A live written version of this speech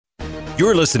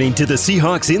You're listening to the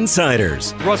Seahawks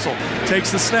Insiders. Russell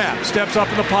takes the snap, steps up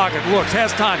in the pocket, looks,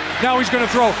 has time. Now he's going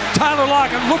to throw. Tyler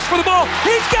Lockett looks for the ball.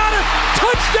 He's got it!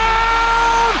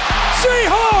 Touchdown!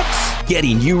 Seahawks!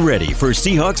 Getting you ready for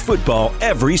Seahawks football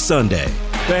every Sunday.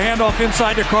 The handoff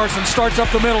inside to Carson, starts up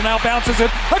the middle, now bounces it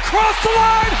across the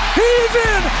line. He's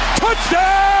in!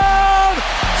 Touchdown!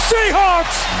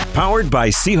 Seahawks! Powered by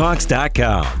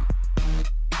Seahawks.com.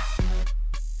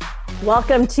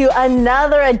 Welcome to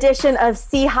another edition of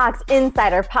Seahawks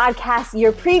Insider Podcast,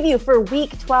 your preview for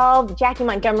Week 12. Jackie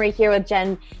Montgomery here with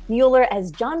Jen Mueller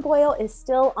as John Boyle is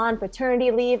still on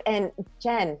paternity leave. And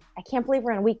Jen, I can't believe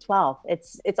we're in Week 12.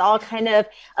 It's all kind of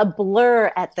a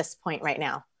blur at this point right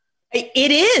now.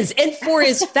 It is. And for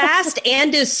as fast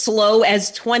and as slow as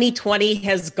 2020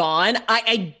 has gone,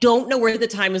 I don't know where the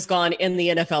time has gone in the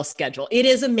NFL schedule. It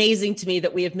is amazing to me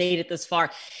that we have made it this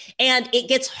far. And it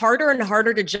gets harder and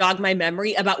harder to jog my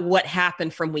memory about what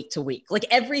happened from week to week. Like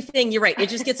everything, you're right. It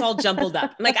just gets all jumbled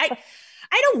up. Like,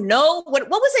 I don't know. What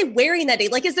was I wearing that day?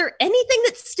 Like, is there anything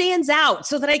that stands out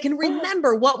so that I can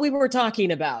remember what we were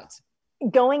talking about?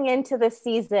 Going into the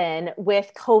season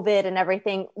with COVID and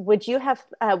everything, would you have,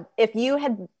 if you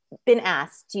had been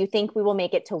asked, do you think we will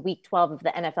make it to week 12 of the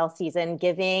NFL season,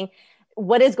 giving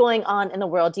what is going on in the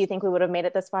world? Do you think we would have made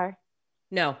it this far?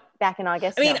 No. Back in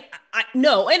August? I mean,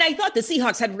 no. And I thought the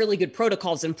Seahawks had really good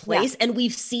protocols in place, and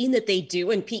we've seen that they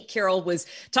do. And Pete Carroll was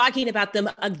talking about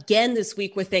them again this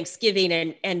week with Thanksgiving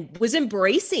and was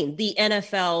embracing the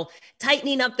NFL,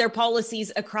 tightening up their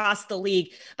policies across the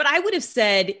league. But I would have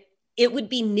said it would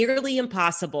be nearly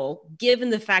impossible given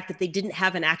the fact that they didn't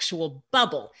have an actual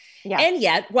bubble. Yeah. And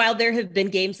yet, while there have been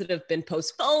games that have been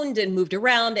postponed and moved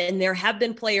around, and there have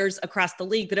been players across the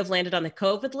league that have landed on the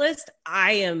COVID list,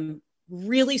 I am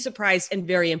really surprised and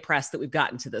very impressed that we've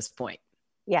gotten to this point.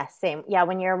 Yeah, same. Yeah,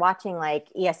 when you're watching like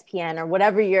ESPN or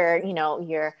whatever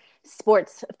your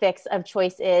sports fix of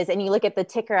choice is, and you look at the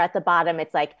ticker at the bottom,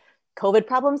 it's like, COVID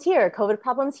problems here, COVID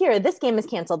problems here. This game is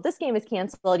canceled. This game is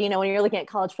canceled. You know, when you're looking at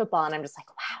college football, and I'm just like,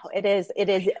 wow,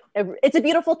 it's a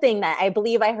beautiful thing that I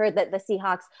believe I heard that the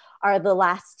Seahawks are the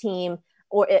last team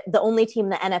or the only team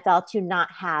in the NFL to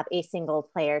not have a single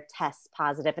player test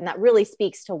positive. And that really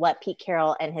speaks to what Pete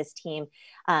Carroll and his team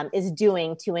is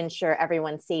doing to ensure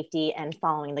everyone's safety and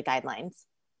following the guidelines.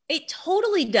 It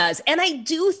totally does. And I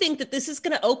do think that this is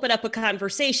going to open up a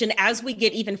conversation as we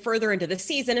get even further into the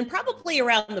season and probably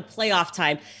around the playoff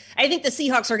time. I think the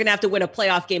Seahawks are going to have to win a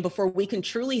playoff game before we can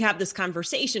truly have this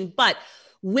conversation. But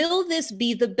will this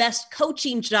be the best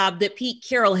coaching job that Pete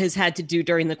Carroll has had to do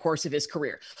during the course of his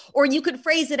career? Or you could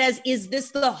phrase it as, is this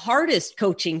the hardest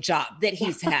coaching job that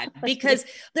he's had? Because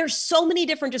there's so many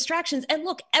different distractions. And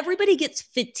look, everybody gets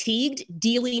fatigued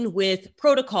dealing with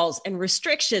protocols and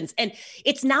restrictions. And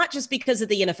it's not just because of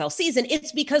the NFL season,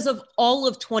 it's because of all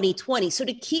of 2020. So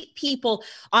to keep people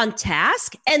on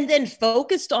task and then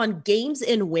focused on games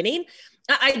and winning,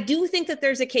 I do think that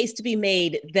there's a case to be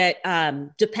made that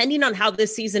depending on how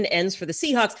this season ends for the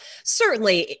Seahawks,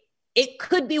 certainly it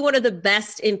could be one of the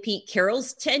best in Pete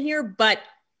Carroll's tenure, but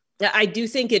I do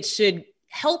think it should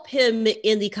help him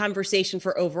in the conversation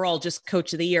for overall just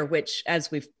coach of the year, which,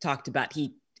 as we've talked about,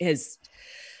 he has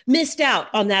missed out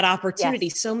on that opportunity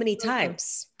so many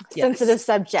times. Sensitive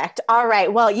subject. All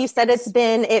right. Well, you said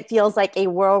it feels like a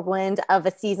whirlwind of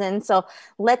a season. So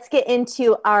let's get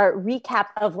into our recap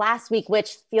of last week,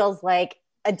 which feels like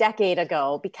a decade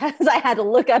ago because I had to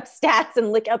look up stats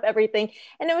and look up everything.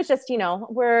 And it was just,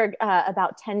 we're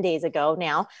about 10 days ago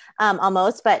now,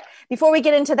 almost. But before we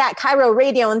get into that, Cairo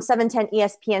Radio and 710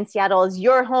 ESPN Seattle is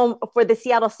your home for the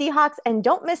Seattle Seahawks. And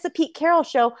don't miss the Pete Carroll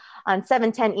Show on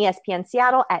 710 ESPN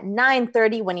Seattle at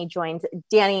 9:30 when he joins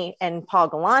Danny and Paul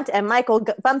Gallant and Michael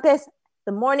Bumpus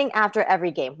the morning after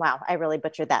every game. Wow, I really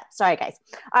butchered that. Sorry, guys.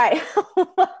 All right.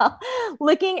 Well,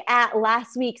 looking at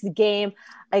last week's game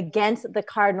against the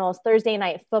Cardinals, Thursday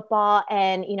Night Football,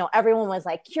 and, everyone was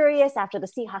like curious after the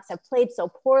Seahawks have played so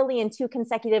poorly in 2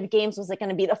 consecutive games. Was it going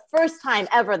to be the first time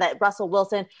ever that Russell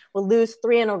Wilson will lose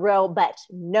 3 in a row? But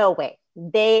no way.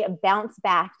 They bounced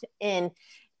back in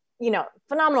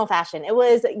phenomenal fashion. It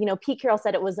was, Pete Carroll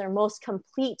said it was their most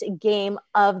complete game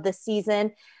of the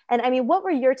season. And I mean, what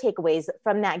were your takeaways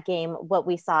from that game, what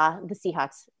we saw the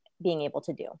Seahawks being able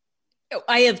to do?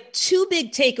 I have 2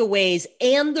 big takeaways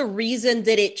and the reason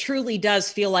that it truly does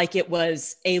feel like it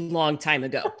was a long time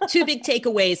ago. 2 big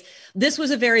takeaways. This was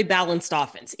a very balanced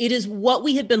offense. It is what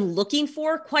we had been looking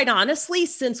for, quite honestly,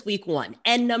 since week 1.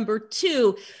 And number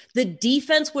 2, the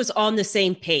defense was on the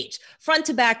same page. Front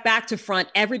to back to front,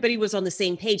 everybody was on the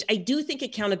same page. I do think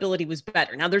accountability was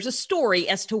better. Now, there's a story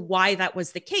as to why that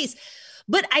was the case,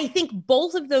 but I think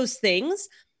both of those things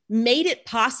made it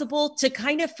possible to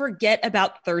kind of forget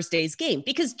about Thursday's game.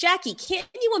 Because Jackie, can't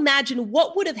you imagine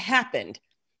what would have happened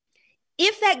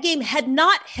if that game had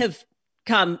not have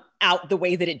come out the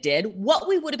way that it did, what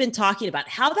we would have been talking about,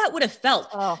 how that would have felt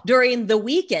during the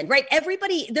weekend, right?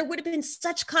 Everybody, there would have been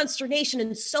such consternation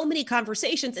and so many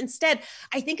conversations. Instead,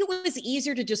 I think it was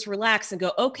easier to just relax and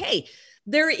go, okay,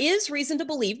 there is reason to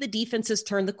believe the defense has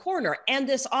turned the corner and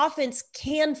this offense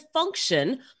can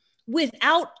function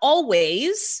without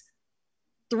always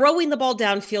throwing the ball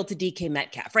downfield to DK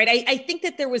Metcalf, right? I think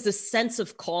that there was a sense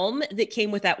of calm that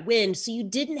came with that win. So you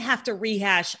didn't have to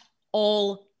rehash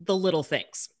all the little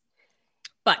things.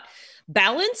 But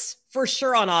balance for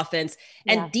sure on offense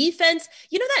and defense.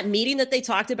 You know that meeting that they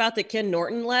talked about that Ken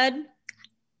Norton led?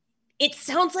 It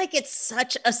sounds like it's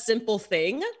such a simple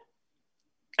thing.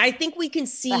 I think we can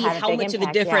see how much of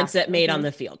a difference that made on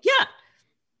the field. Yeah.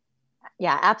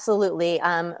 Yeah, absolutely.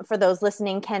 For those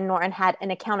listening, Ken Norton had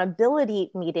an accountability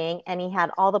meeting and he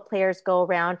had all the players go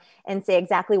around and say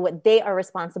exactly what they are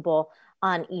responsible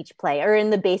on each play, or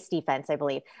in the base defense, I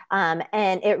believe.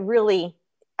 And it really,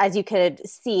 as you could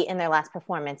see in their last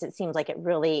performance, it seems like it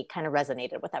really kind of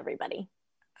resonated with everybody.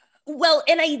 Well,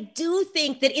 and I do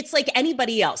think that it's like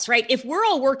anybody else, right? If we're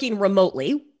all working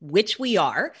remotely, which we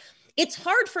are, it's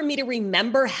hard for me to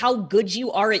remember how good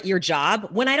you are at your job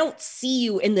when I don't see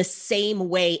you in the same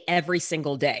way every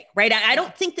single day, right? I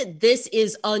don't think that this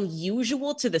is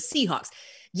unusual to the Seahawks.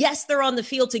 Yes, they're on the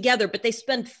field together, but they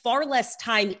spend far less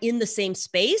time in the same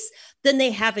space than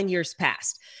they have in years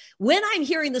past. When I'm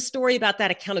hearing the story about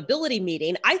that accountability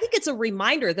meeting, I think it's a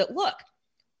reminder that, look,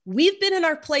 we've been in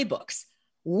our playbooks.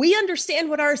 We understand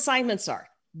what our assignments are.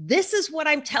 This is what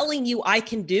I'm telling you I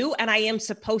can do and I am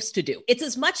supposed to do. It's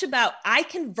as much about I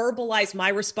can verbalize my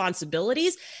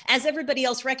responsibilities as everybody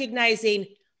else recognizing,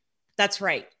 that's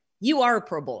right, you are a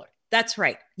Pro Bowler. That's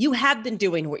right. You have been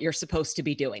doing what you're supposed to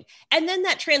be doing. And then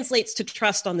that translates to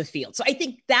trust on the field. So I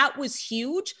think that was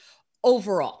huge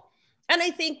overall. And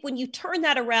I think when you turn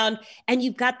that around and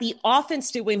you've got the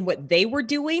offense doing what they were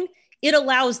doing, it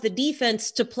allows the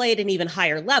defense to play at an even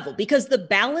higher level, because the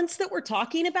balance that we're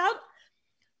talking about,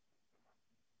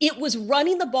 it was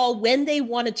running the ball when they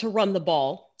wanted to run the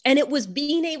ball. And it was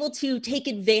being able to take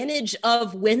advantage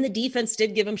of when the defense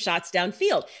did give them shots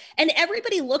downfield. And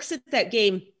everybody looks at that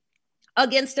game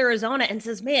against Arizona and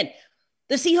says, man,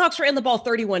 the Seahawks ran the ball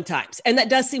 31 times. And that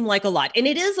does seem like a lot. And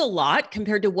it is a lot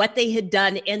compared to what they had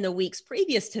done in the weeks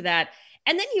previous to that.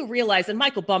 And then you realize, and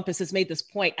Michael Bumpus has made this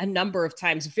point a number of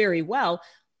times very well,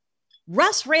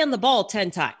 Russ ran the ball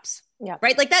 10 times. Yeah.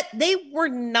 Right. Like that, they were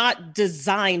not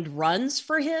designed runs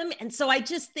for him. And so I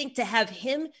just think to have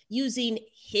him using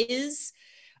his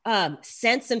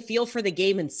sense and feel for the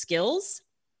game and skills,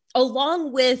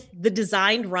 along with the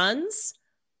designed runs,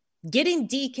 getting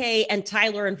DK and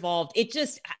Tyler involved, it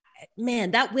just, man,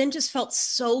 that win just felt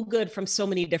so good from so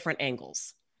many different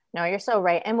angles. No, you're so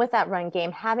right. And with that run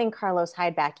game, having Carlos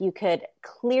Hyde back, you could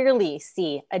clearly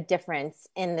see a difference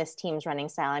in this team's running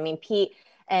style. I mean, Pete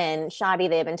and Shadi,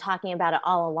 they've been talking about it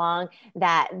all along,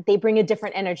 that they bring a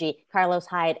different energy. Carlos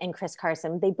Hyde and Chris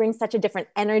Carson, they bring such a different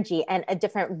energy and a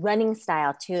different running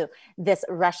style to this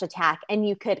rush attack. And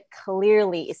you could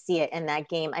clearly see it in that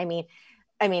game. I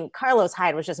mean, Carlos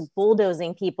Hyde was just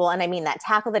bulldozing people. And I mean, that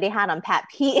tackle that he had on Pat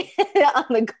Pete on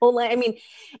the goal line, I mean,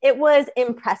 it was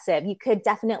impressive. You could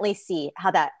definitely see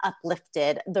how that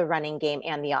uplifted the running game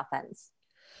and the offense.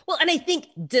 Well, and I think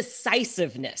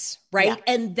decisiveness, right?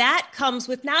 Yeah. And that comes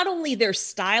with not only their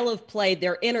style of play,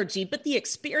 their energy, but the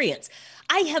experience.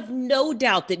 I have no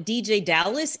doubt that DJ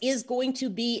Dallas is going to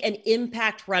be an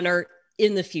impact runner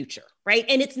in the future, right?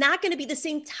 And it's not going to be the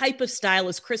same type of style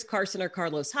as Chris Carson or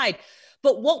Carlos Hyde.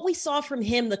 But what we saw from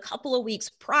him the couple of weeks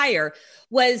prior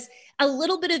was a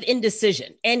little bit of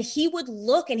indecision. And he would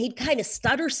look and he'd kind of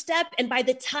stutter step. And by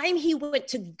the time he went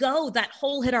to go, that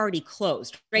hole had already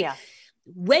closed, right? Yeah.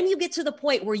 When you get to the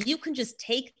point where you can just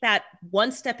take that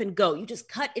one step and go, you just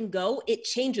cut and go, it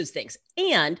changes things.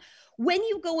 And when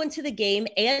you go into the game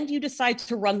and you decide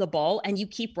to run the ball and you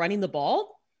keep running the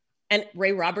ball, and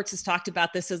Ray Roberts has talked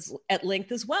about this at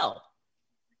length as well,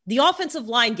 the offensive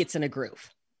line gets in a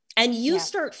groove. And you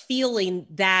start feeling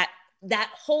that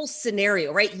whole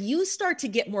scenario, right? You start to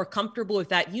get more comfortable with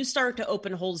that. You start to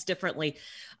open holes differently.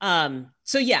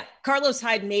 So yeah, Carlos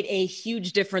Hyde made a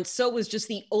huge difference. So was just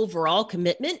the overall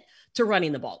commitment to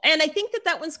running the ball. And I think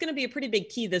that one's going to be a pretty big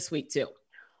key this week too.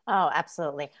 Oh,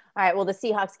 absolutely. All right. Well, the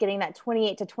Seahawks getting that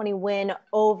 28-20 win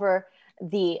over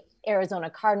the Arizona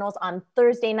Cardinals on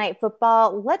Thursday Night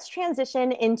Football. Let's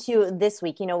transition into this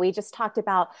week. We just talked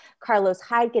about Carlos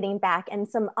Hyde getting back and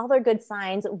some other good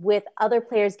signs with other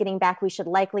players getting back. We should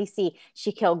likely see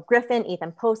Shaquill Griffin,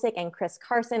 Ethan Posick, and Chris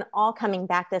Carson all coming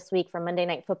back this week for Monday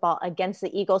Night Football against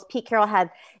the Eagles. Pete Carroll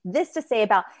had this to say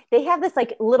about, they have this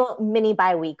like little mini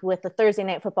bye week with the Thursday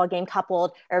Night Football game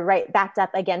backed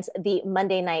up against the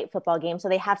Monday Night Football game. So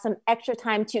they have some extra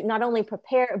time to not only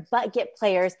prepare, but get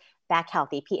players back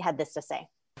healthy. Pete had this to say.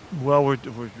 Well, we're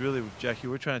really, Jackie,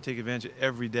 we're trying to take advantage of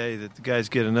every day that the guys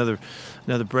get another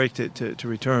break to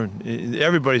return.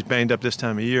 Everybody's banged up this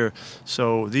time of year,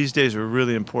 so these days are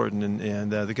really important,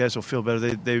 and the guys will feel better.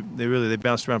 They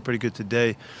bounced around pretty good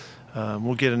today.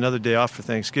 We'll get another day off for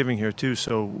Thanksgiving here too,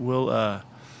 so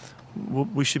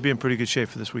we should be in pretty good shape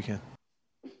for this weekend.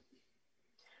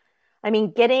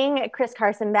 Getting Chris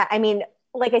Carson back,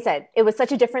 like I said, it was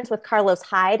such a difference with Carlos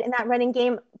Hyde in that running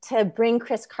game. To bring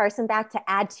Chris Carson back to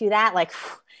add to that,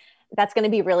 that's going to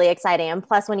be really exciting. And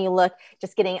plus, when you look,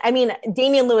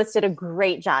 Damian Lewis did a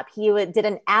great job. He did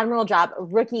an admirable job.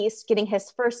 Rookie getting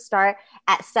his first start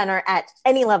at center at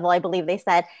any level, I believe they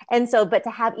said. And so, but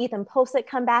to have Ethan Posick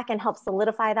come back and help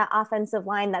solidify that offensive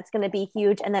line, that's going to be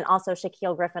huge. And then also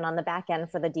Shaquill Griffin on the back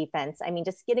end for the defense.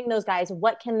 Just getting those guys,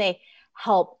 what can they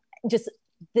help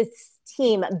this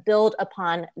team build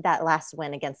upon that last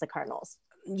win against the Cardinals?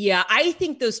 Yeah, I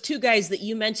think those two guys that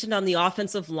you mentioned on the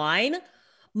offensive line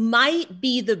might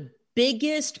be the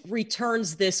biggest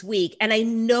returns this week. And I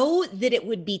know that it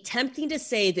would be tempting to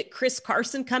say that Chris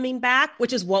Carson coming back,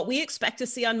 which is what we expect to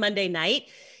see on Monday night,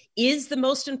 is the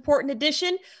most important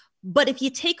addition. But if you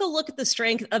take a look at the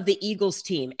strength of the Eagles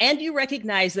team and you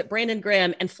recognize that Brandon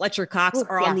Graham and Fletcher Cox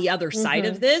are on the other side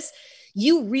of this,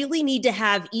 you really need to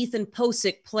have Ethan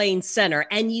Posick playing center,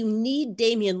 and you need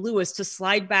Damian Lewis to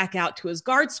slide back out to his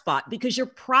guard spot, because you're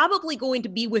probably going to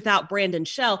be without Brandon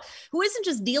Shell, who isn't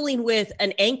just dealing with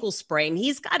an ankle sprain.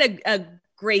 He's got a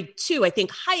grade 2, I think,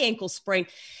 high ankle sprain.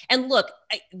 And look,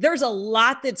 there's a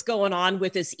lot that's going on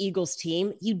with this Eagles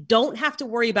team. You don't have to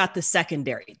worry about the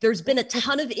secondary. There's been a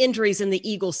ton of injuries in the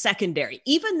Eagles secondary.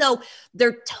 Even though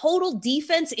their total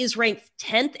defense is ranked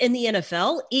 10th in the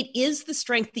NFL, it is the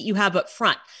strength that you have up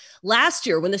front. Last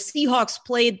year, when the Seahawks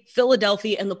played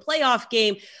Philadelphia in the playoff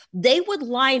game, they would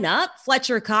line up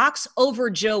Fletcher Cox over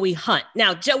Joey Hunt.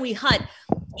 Now, Joey Hunt,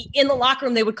 in the locker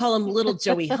room, they would call him little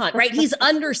Joey Hunt, right? He's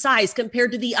undersized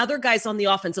compared to the other guys on the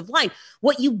offensive line.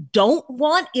 What you don't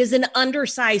want is an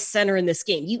undersized center in this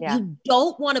game. You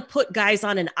don't want to put guys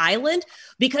on an island,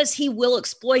 because he will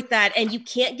exploit that, and you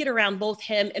can't get around both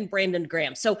him and Brandon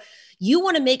Graham. So you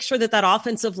want to make sure that that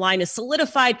offensive line is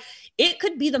solidified. It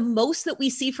could be the most that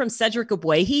we see from Cedric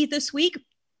Ogbuehi this week.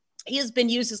 He has been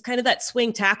used as kind of that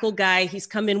swing tackle guy. He's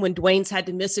come in when Dwayne's had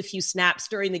to miss a few snaps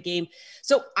during the game.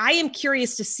 So I am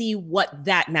curious to see what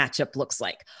that matchup looks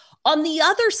like. On the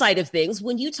other side of things,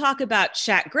 when you talk about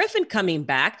Shaq Griffin coming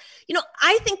back,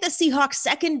 I think the Seahawks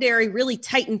secondary really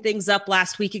tightened things up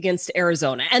last week against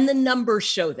Arizona, and the numbers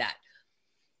show that.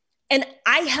 And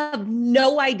I have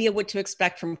no idea what to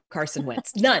expect from Carson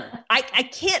Wentz. None. I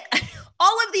can't.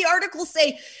 All of the articles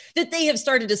say that they have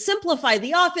started to simplify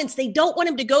the offense. They don't want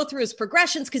him to go through his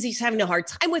progressions because he's having a hard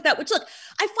time with that, which, look,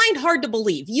 I find hard to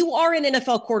believe. You are an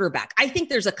NFL quarterback. I think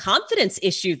there's a confidence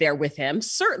issue there with him.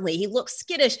 Certainly, he looks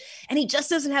skittish and he just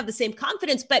doesn't have the same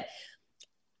confidence. But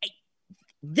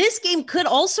this game could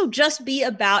also just be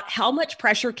about how much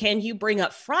pressure can you bring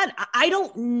up front. I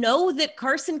don't know that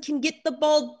Carson can get the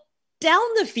ball down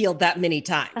the field that many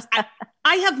times.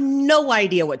 I have no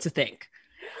idea what to think.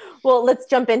 Well, let's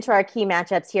jump into our key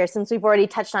matchups here, since we've already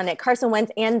touched on it. Carson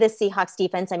Wentz and the Seahawks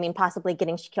defense, possibly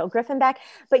getting Shaquill Griffin back.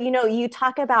 But, you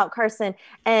talk about Carson,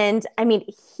 and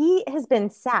he has been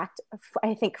sacked,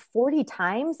 I think, 40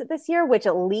 times this year, which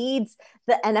leads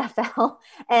the NFL.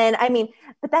 And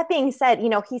but that being said,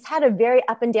 he's had a very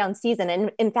up and down season.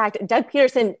 And in fact, Doug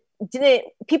Peterson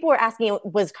people were asking,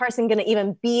 was Carson going to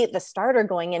even be the starter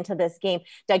going into this game?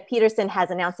 Doug Peterson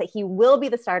has announced that he will be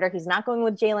the starter. He's not going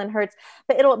with Jalen Hurts,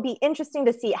 but it'll be interesting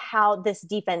to see how this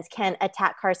defense can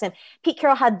attack Carson. Pete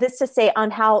Carroll had this to say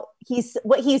on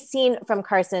what he's seen from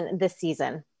Carson this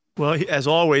season. Well, as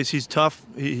always, he's tough.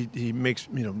 He makes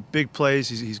big plays.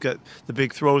 He's got the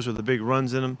big throws or the big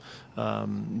runs in him.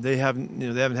 They haven't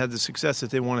had the success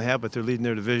that they want to have, but they're leading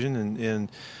their division, and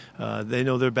they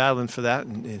know they're battling for that.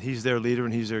 And he's their leader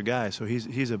and he's their guy. So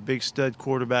he's a big stud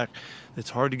quarterback. It's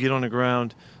hard to get on the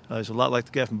ground. He's a lot like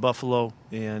the guy from Buffalo,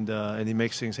 and he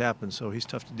makes things happen. So he's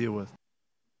tough to deal with.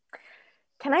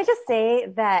 Can I just say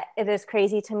that it is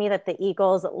crazy to me that the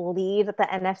Eagles lead the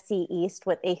NFC East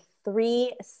with a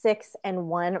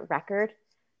 3-6-1 record?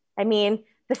 I mean,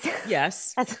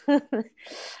 yes.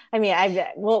 I mean,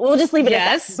 we'll just leave it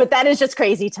at that. But that is just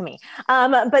crazy to me.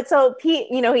 But so Pete,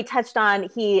 he touched on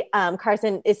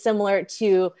Carson is similar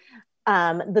to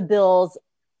the Bills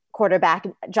quarterback,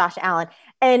 Josh Allen.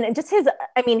 And just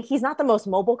he's not the most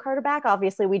mobile quarterback.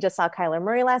 Obviously, we just saw Kyler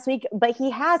Murray last week, but he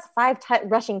has 5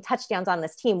 rushing touchdowns on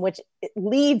this team, which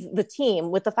leads the team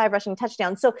with the 5 rushing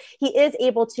touchdowns. So he is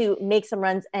able to make some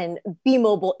runs and be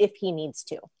mobile if he needs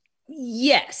to.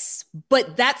 Yes,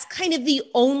 but that's kind of the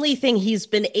only thing he's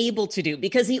been able to do,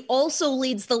 because he also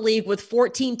leads the league with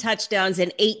 14 touchdowns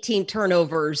and 18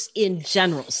 turnovers in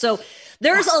general. So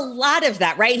there's a lot of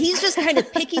that, right? He's just kind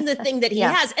of picking the thing that he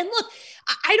has. And look,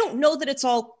 I don't know that it's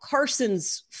all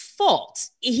Carson's fault.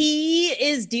 He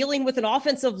is dealing with an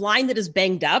offensive line that is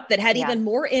banged up, that had even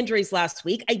more injuries last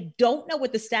week. I don't know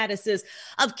what the status is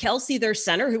of Kelce, their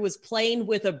center, who was playing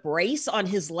with a brace on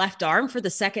his left arm for the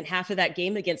second half of that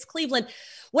game against Cleveland.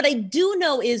 What I do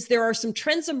know is there are some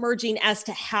trends emerging as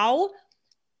to how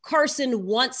Carson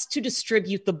wants to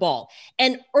distribute the ball.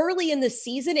 And early in the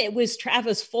season, it was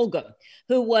Travis Fulgham,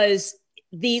 who was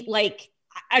the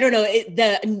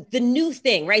new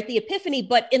thing, right? The epiphany.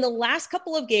 But in the last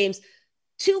couple of games,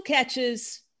 2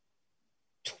 catches,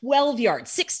 12 yards,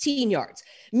 16 yards.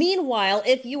 Meanwhile,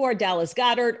 if you are Dallas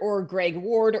Goedert or Greg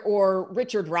Ward or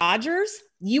Richard Rodgers,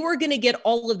 you are going to get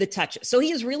all of the touches. So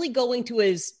he is really going to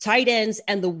his tight ends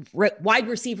and the wide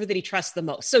receiver that he trusts the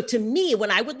most. So to me,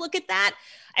 when I would look at that,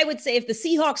 I would say if the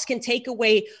Seahawks can take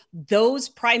away those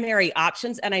primary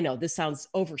options, and I know this sounds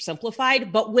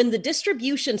oversimplified, but when the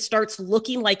distribution starts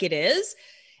looking like it is,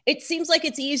 it seems like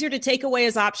it's easier to take away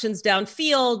his options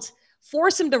downfield,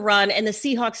 force him to run, and the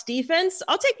Seahawks defense,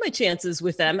 I'll take my chances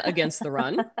with them against the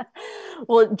run.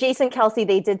 Well, Jason Kelce,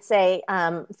 they did say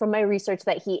from my research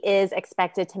that he is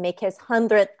expected to make his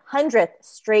 100th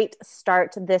straight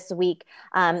start this week.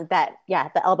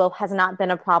 The elbow has not been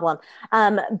a problem.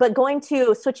 But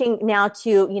switching now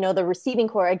to, the receiving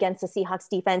core against the Seahawks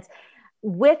defense,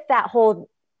 with that whole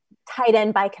tight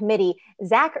end by committee,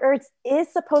 Zach Ertz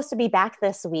is supposed to be back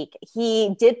this week.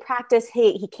 He did practice.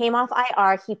 He came off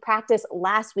IR. He practiced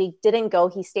last week, didn't go.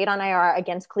 He stayed on IR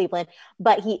against Cleveland,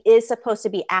 but he is supposed to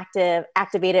be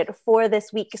activated for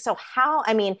this week. So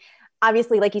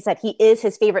obviously, like you said, he is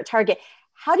his favorite target.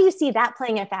 How do you see that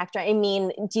playing a factor? I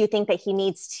mean, do you think that he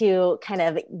needs to kind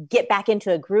of get back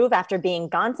into a groove after being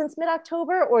gone since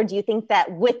mid-October? Or do you think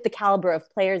that with the caliber of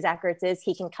player Zach Ertz is,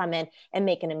 he can come in and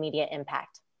make an immediate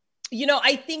impact?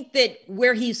 I think that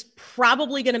where he's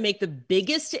probably going to make the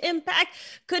biggest impact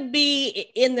could be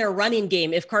in their running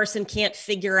game. If Carson can't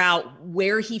figure out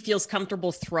where he feels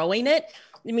comfortable throwing it,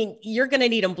 I mean, you're going to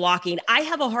need him blocking. I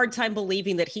have a hard time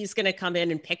believing that he's going to come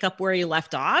in and pick up where he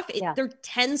left off. There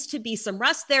tends to be some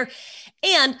rust there.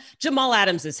 And Jamal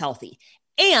Adams is healthy.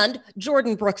 And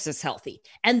Jordan Brooks is healthy.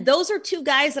 And those are 2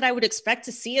 guys that I would expect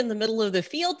to see in the middle of the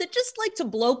field that just like to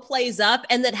blow plays up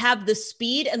and that have the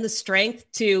speed and the strength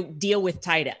to deal with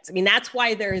tight ends. I mean, that's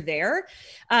why they're there.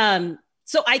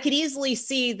 So I could easily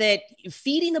see that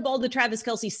feeding the ball to Travis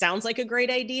Kelce sounds like a great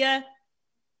idea.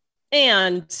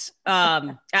 And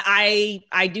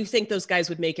I do think those guys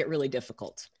would make it really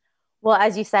difficult. Well,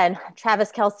 as you said, Zach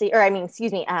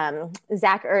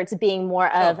Ertz being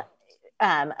more of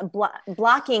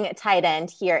blocking tight end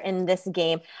here in this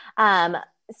game.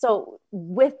 So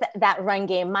with that run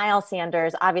game, Miles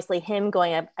Sanders, obviously him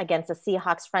going up against the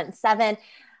Seahawks front 7,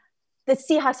 the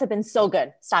Seahawks have been so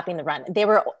good stopping the run. They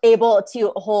were able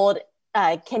to hold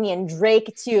Kenyon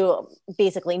Drake to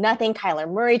basically nothing,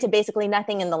 Kyler Murray to basically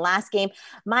nothing in the last game.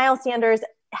 Miles Sanders,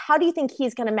 how do you think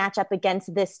he's going to match up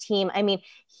against this team? I mean,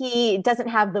 he doesn't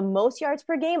have the most yards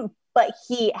per game, but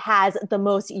he has the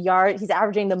most yards. He's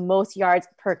averaging the most yards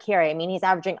per carry. I mean, he's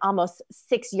averaging almost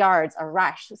 6 yards a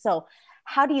rush. So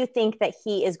how do you think that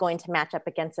he is going to match up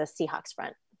against the Seahawks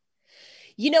front?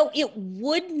 It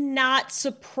would not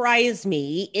surprise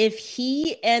me if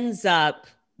he ends up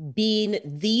being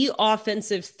the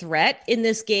offensive threat in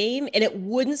this game. And it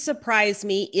wouldn't surprise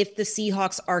me if the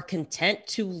Seahawks are content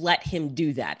to let him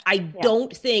do that. I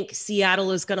don't think Seattle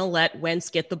is going to let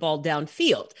Wentz get the ball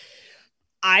downfield.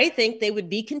 I think they would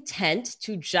be content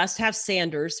to just have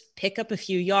Sanders pick up a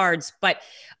few yards. But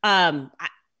again,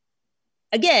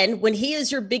 when he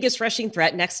is your biggest rushing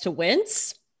threat next to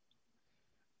Wentz,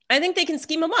 I think they can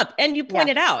scheme him up. And you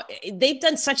pointed out, they've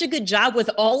done such a good job with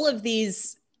all of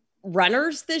these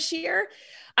runners this year.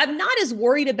 I'm not as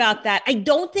worried about that. I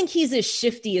don't think he's as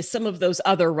shifty as some of those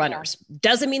other runners.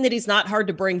 Doesn't mean that he's not hard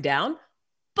to bring down,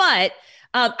 but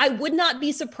I would not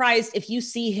be surprised if you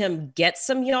see him get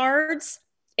some yards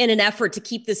in an effort to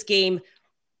keep this game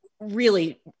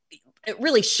really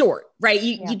really short, right?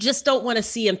 You just don't want to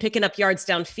see him picking up yards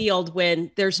downfield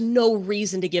when there's no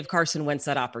reason to give Carson Wentz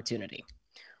that opportunity.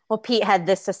 Well, Pete had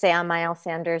this to say on Miles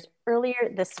Sanders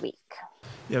earlier this week.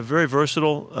 Yeah, very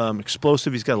versatile,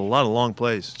 explosive. He's got a lot of long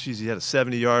plays. Geez, he had a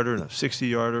 70-yarder and a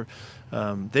 60-yarder.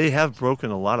 They have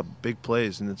broken a lot of big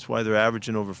plays, and that's why they're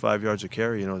averaging over 5 yards a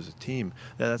carry, as a team.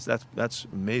 That's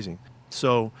amazing.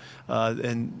 So,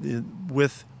 and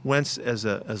with Wentz as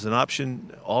an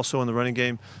option, also in the running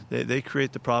game, they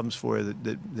create the problems for you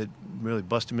that really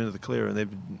bust him into the clear.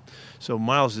 And so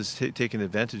Miles is taking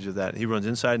advantage of that. He runs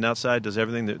inside and outside, does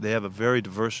everything. They have a very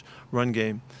diverse run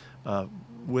game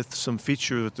with some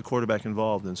feature with the quarterback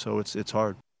involved, and so it's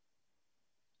hard.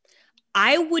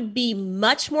 I would be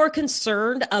much more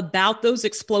concerned about those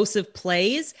explosive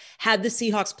plays had the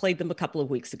Seahawks played them a couple of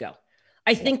weeks ago.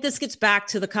 I think this gets back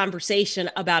to the conversation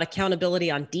about accountability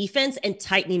on defense and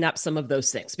tightening up some of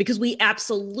those things, because we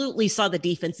absolutely saw the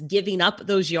defense giving up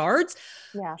those yards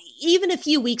even a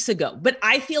few weeks ago. But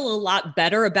I feel a lot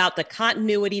better about the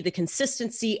continuity, the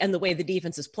consistency, and the way the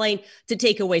defense is playing to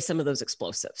take away some of those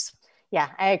explosives. Yeah,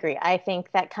 I agree. I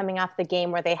think that coming off the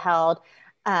game where they held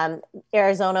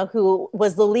Arizona, who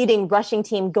was the leading rushing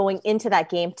team going into that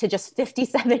game, to just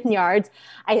 57 yards.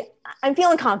 I'm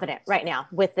feeling confident right now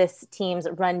with this team's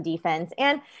run defense,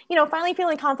 and, finally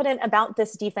feeling confident about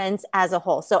this defense as a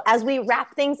whole. So as we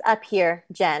wrap things up here,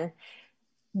 Jen,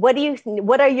 what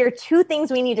are your 2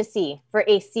 things we need to see for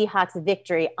a Seahawks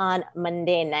victory on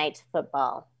Monday Night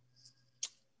Football?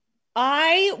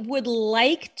 I would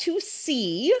like to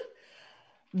see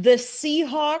the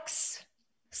Seahawks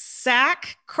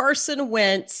sack Carson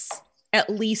Wentz at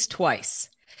least twice.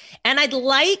 And I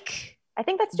think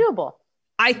that's doable.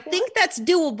 I think that's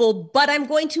doable, but I'm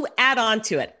going to add on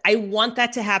to it. I want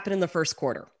that to happen in the first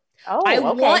quarter. I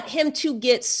want him to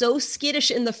get so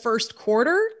skittish in the first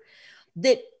quarter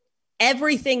that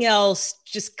everything else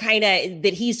just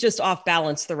that he's just off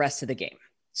balance the rest of the game.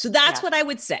 So that's what I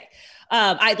would say.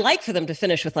 I'd like for them to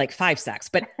finish with 5 sacks,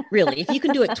 but really, if you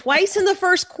can do it twice in the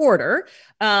first quarter,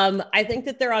 I think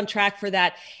that they're on track for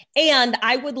that. And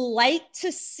I would like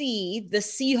to see the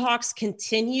Seahawks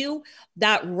continue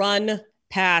that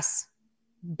run-pass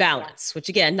balance, which,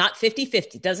 again, not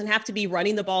 50-50, doesn't have to be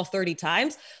running the ball 30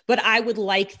 times, but I would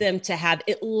like them to have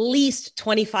at least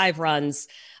 25 runs,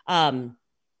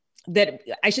 that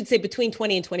I should say between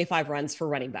 20 and 25 runs for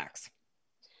running backs.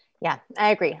 Yeah, I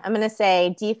agree. I'm going to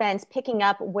say defense picking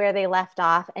up where they left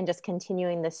off and just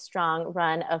continuing this strong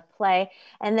run of play.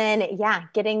 And then,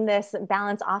 getting this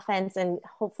balanced offense and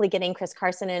hopefully getting Chris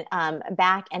Carson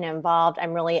back and involved.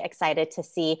 I'm really excited to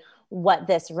see what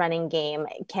this running game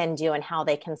can do and how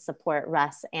they can support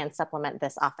Russ and supplement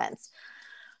this offense.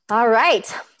 All right.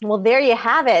 Well, there you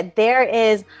have it. There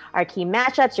is our key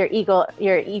matchups, your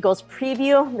Eagles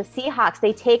preview. The Seahawks,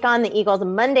 they take on the Eagles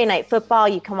Monday Night Football.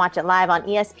 You can watch it live on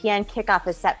ESPN. Kickoff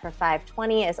is set for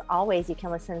 5:20. As always, you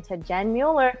can listen to Jen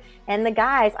Mueller and the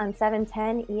guys on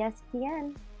 710 ESPN.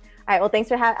 All right. Well, thanks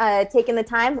for taking the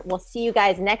time. We'll see you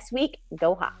guys next week.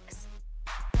 Go Hawks.